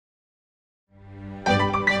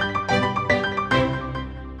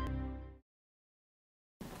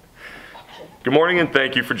Good morning and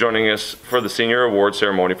thank you for joining us for the Senior Award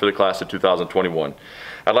Ceremony for the class of 2021.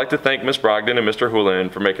 I'd like to thank Ms. Brogdon and Mr.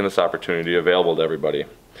 Houlihan for making this opportunity available to everybody,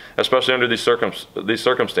 especially under these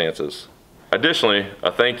circumstances. Additionally,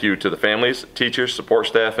 a thank you to the families, teachers, support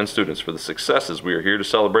staff, and students for the successes we are here to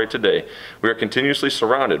celebrate today. We are continuously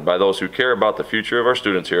surrounded by those who care about the future of our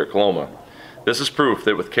students here at Coloma. This is proof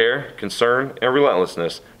that with care, concern, and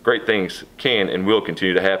relentlessness, great things can and will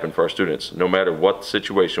continue to happen for our students, no matter what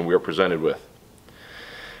situation we are presented with.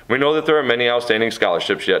 We know that there are many outstanding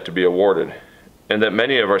scholarships yet to be awarded, and that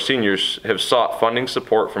many of our seniors have sought funding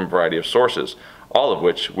support from a variety of sources, all of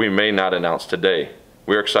which we may not announce today.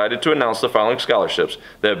 We are excited to announce the following scholarships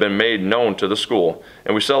that have been made known to the school,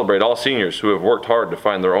 and we celebrate all seniors who have worked hard to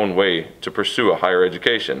find their own way to pursue a higher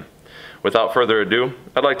education. Without further ado,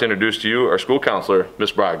 I'd like to introduce to you our school counselor,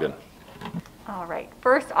 Ms. Brogdon. All right,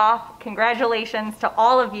 first off, congratulations to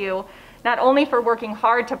all of you, not only for working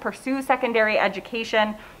hard to pursue secondary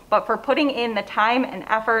education, but for putting in the time and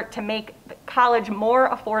effort to make college more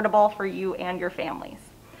affordable for you and your families.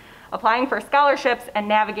 Applying for scholarships and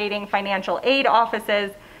navigating financial aid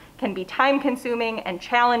offices can be time-consuming and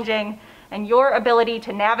challenging, and your ability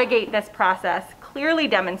to navigate this process clearly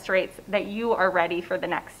demonstrates that you are ready for the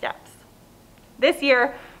next steps. This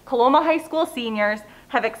year, Coloma High School seniors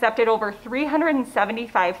have accepted over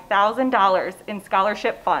 $375,000 in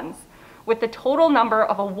scholarship funds, with the total number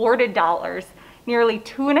of awarded dollars nearly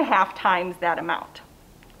 2.5 times that amount.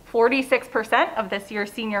 46% of this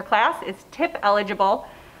year's senior class is TIP eligible,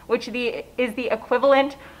 which is the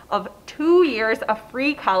equivalent of 2 years of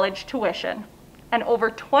free college tuition. And over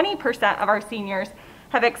 20% of our seniors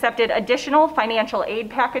have accepted additional financial aid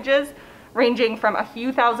packages ranging from a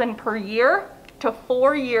few thousand per year to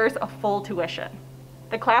 4 years of full tuition.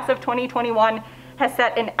 The class of 2021 has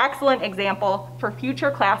set an excellent example for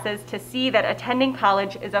future classes to see that attending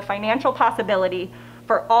college is a financial possibility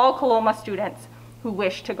for all Coloma students who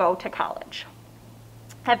wish to go to college.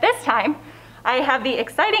 At this time, I have the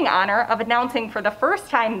exciting honor of announcing for the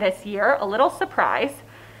first time this year, a little surprise,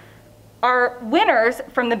 our winners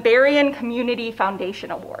from the Berrien Community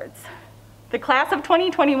Foundation Awards. The class of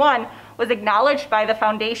 2021 was acknowledged by the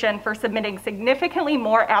foundation for submitting significantly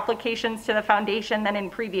more applications to the foundation than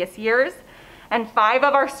in previous years, and 5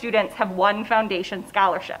 of our students have won foundation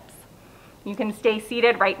scholarships. You can stay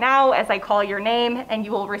seated right now as I call your name, and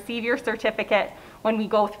you will receive your certificate when we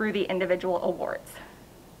go through the individual awards.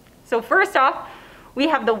 So first off, we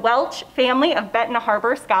have the Welch Family of Benton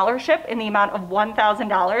Harbor Scholarship in the amount of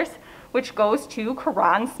 $1,000, which goes to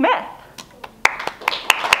Karan Smith.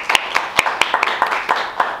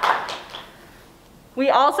 We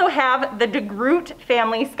also have the DeGroot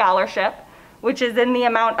Family Scholarship, which is in the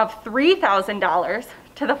amount of $3,000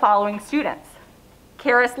 to the following students: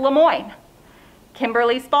 Karis Lemoyne,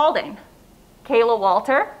 Kimberly Spalding, Kayla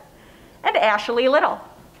Walter, and Ashley Little.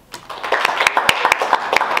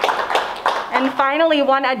 And finally,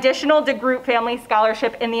 one additional DeGroot Family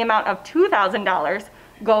Scholarship in the amount of $2,000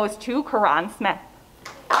 goes to Karan Smith.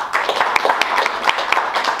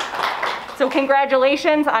 So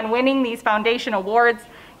congratulations on winning these foundation awards.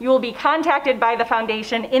 You will be contacted by the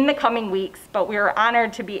foundation in the coming weeks, but we are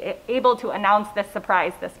honored to be able to announce this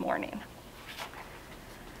surprise this morning.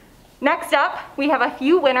 Next up, we have a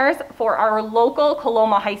few winners for our local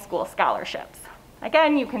Coloma High School scholarships.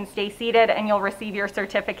 Again, you can stay seated and you'll receive your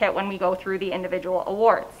certificate when we go through the individual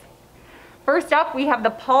awards. First up, we have the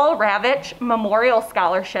Paul Ravitch Memorial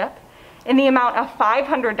Scholarship in the amount of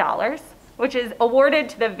 $500, which is awarded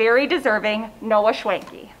to the very deserving Noah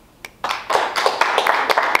Schwenke.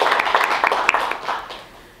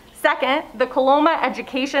 Second, the Coloma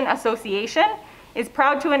Education Association is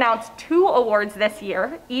proud to announce 2 awards this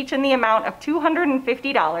year, each in the amount of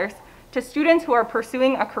 $250 to students who are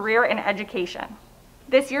pursuing a career in education.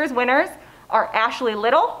 This year's winners are Ashley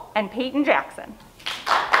Little and Peyton Jackson.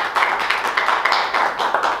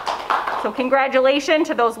 So congratulations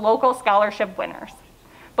to those local scholarship winners.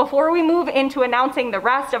 Before we move into announcing the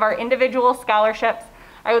rest of our individual scholarships,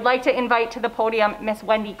 I would like to invite to the podium Miss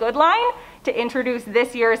Wendy Goodline to introduce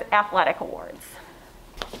this year's athletic awards.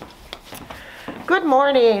 Good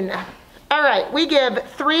morning. All right, we give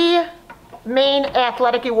 3 main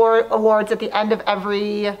athletic awards at the end of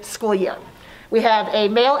every school year. We have a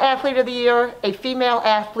male athlete of the year, a female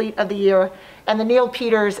athlete of the year, and the Neil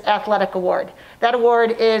Peters Athletic Award. That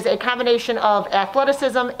award is a combination of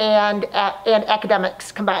athleticism and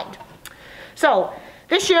academics combined. So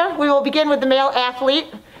this year we will begin with the male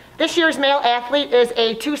athlete. This year's male athlete is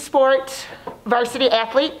a 2-sport varsity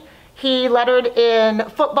athlete. He lettered in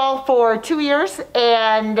football for 2 years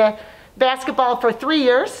and basketball for 3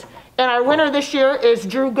 years. And our winner this year is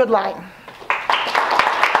Drew Goodline.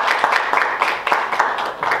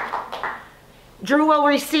 Drew will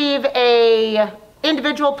receive a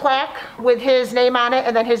individual plaque with his name on it,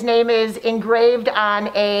 and then his name is engraved on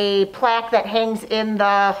a plaque that hangs in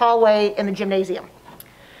the hallway in the gymnasium.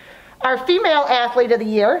 Our female athlete of the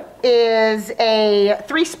year is a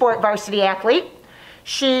 3-sport varsity athlete.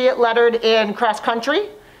 She lettered in cross country,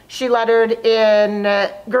 she lettered in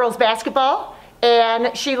girls basketball,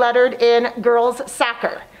 and she lettered in girls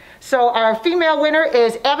soccer. So our female winner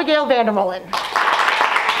is Abigail Vandermolen.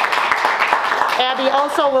 Abby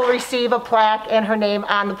also will receive a plaque and her name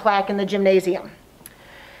on the plaque in the gymnasium.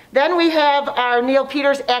 Then we have our Neil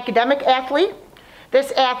Peters academic athlete.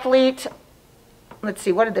 This athlete, let's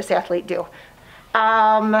see, what did this athlete do?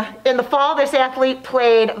 In the fall, this athlete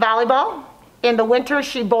played volleyball. In the winter,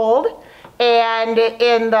 she bowled. And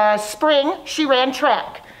in the spring, she ran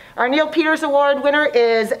track. Our Neil Peters Award winner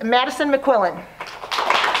is Madison McQuillan.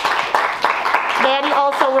 Maddie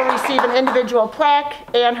also will receive an individual plaque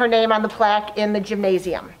and her name on the plaque in the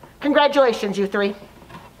gymnasium. Congratulations, you three.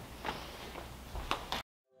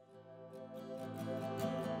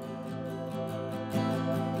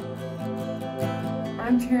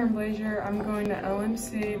 I'm Taryn Blazier. I'm going to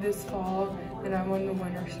LMC this fall, and I won the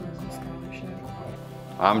Winner's Circle Scholarship.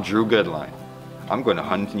 I'm Drew Goodline. I'm going to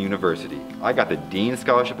Huntington University. I got the Dean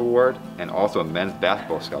Scholarship Award and also a Men's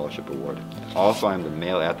Basketball Scholarship Award. Also, I'm the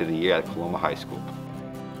Male Athlete of the Year at Coloma High School.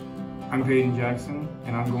 I'm Hayden Jackson,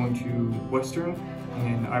 and I'm going to Western,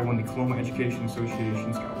 and I won the Coloma Education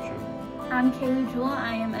Association Scholarship. I'm Kaylee Jewell.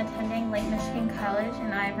 I am attending Lake Michigan College,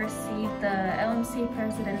 and I've received the LMC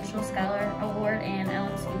Presidential Scholar Award and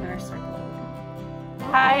LMC Winner's Circle Award.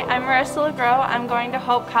 Hi, I'm Marissa LeGros. I'm going to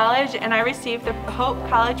Hope College, and I received the Hope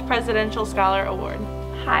College Presidential Scholar Award.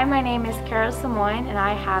 Hi, my name is Carol Samoin, and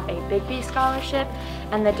I have a Big B Scholarship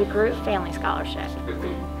and the DeGroot Family Scholarship.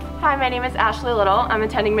 Hi, my name is Ashley Little. I'm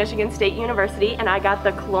attending Michigan State University, and I got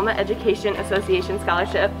the Coloma Education Association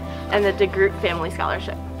Scholarship and the DeGroot Family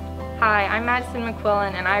Scholarship. Hi, I'm Madison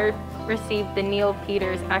McQuillan, and I received the Neil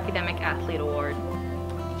Peters Academic Athlete Award.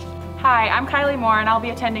 Hi, I'm Kylie Moore, and I'll be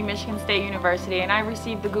attending Michigan State University, and I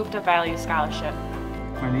received the Gupta Value Scholarship.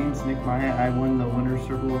 My name's Nick Meyer. I won the Winner's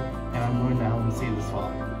Circle, and I'm going to LMC this fall.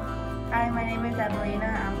 Hi, my name is Adelina.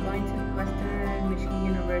 I'm going to Western Michigan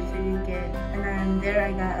University, and then there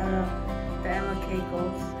I got the MLK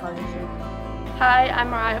Gold Scholarship. Hi, I'm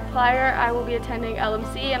Mariah Plyer. I will be attending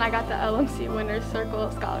LMC, and I got the LMC Winner's Circle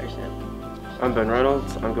Scholarship. I'm Ben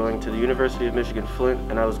Reynolds. I'm going to the University of Michigan Flint,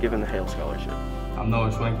 and I was given the Hale Scholarship. I'm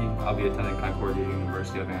Noah Schwenke. I'll be attending Concordia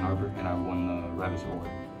University of Ann Arbor, and I won the Revis Award.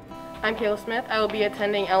 I'm Kayla Smith. I will be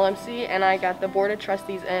attending LMC, and I got the Board of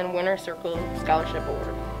Trustees and Winner's Circle Scholarship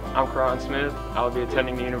Award. I'm Karan Smith. I will be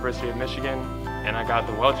attending the University of Michigan, and I got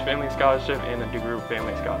the Welch Family Scholarship and the DeGroot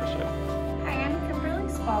Family Scholarship. Hi, I'm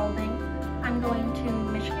Kimberly Spalding. I'm going to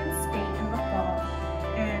Michigan State in the fall,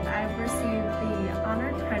 and I've received the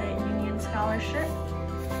Honored Credit Union Scholarship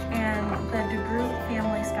and the DeGroot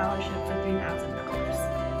Family Scholarship for $3,000.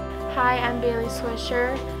 Hi, I'm Bailey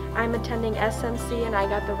Swisher. I'm attending SMC, and I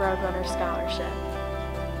got the Roadrunner Scholarship.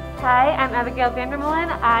 Hi, I'm Abigail Vandermolen.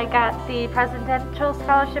 I got the Presidential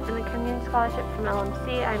Scholarship and the Community Scholarship from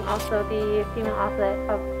LMC. I'm also the Female Athlete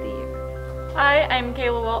of the Year. Hi, I'm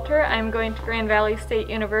Kayla Walter. I'm going to Grand Valley State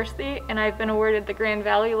University, and I've been awarded the Grand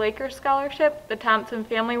Valley Lakers Scholarship, the Thompson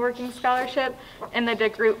Family Working Scholarship, and the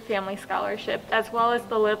DeGroot Family Scholarship, as well as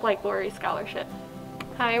the Live Like Lori Scholarship.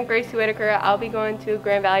 Hi, I'm Gracie Whitaker. I'll be going to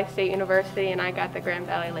Grand Valley State University, and I got the Grand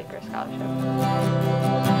Valley Lakers Scholarship.